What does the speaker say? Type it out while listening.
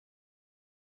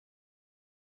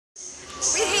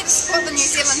We're here to support the New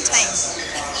Zealand team.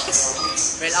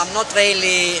 Well, I'm not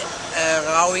really a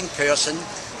rowing person,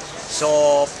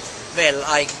 so, well,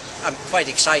 I'm quite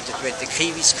excited when the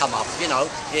Kiwis come up, you know.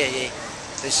 Yeah.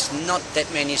 There's not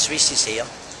that many Swissies here.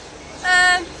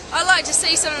 I'd like to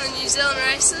see some of the New Zealand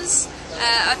races.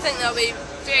 I think they'll be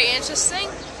very interesting,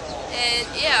 and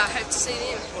yeah, I hope to see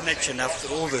them. Well, naturally enough,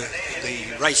 all the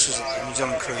races at the New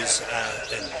Zealand cruise,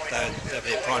 they'll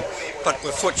be a prime. But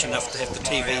we're fortunate enough to have the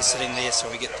TV sitting there, so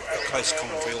we get a close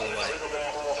commentary all the way.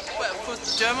 Well, of course,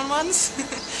 the German ones.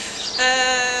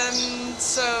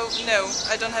 So no,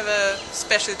 I don't have a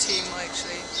special team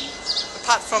actually.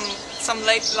 Apart from some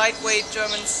lightweight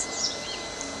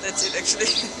Germans, that's it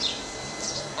actually.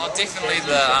 Oh, definitely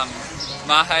the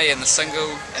Mahe and the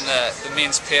single and the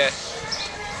men's pair.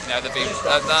 You know, they're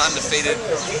undefeated.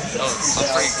 I'm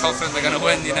pretty confident they're going to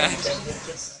win, you know.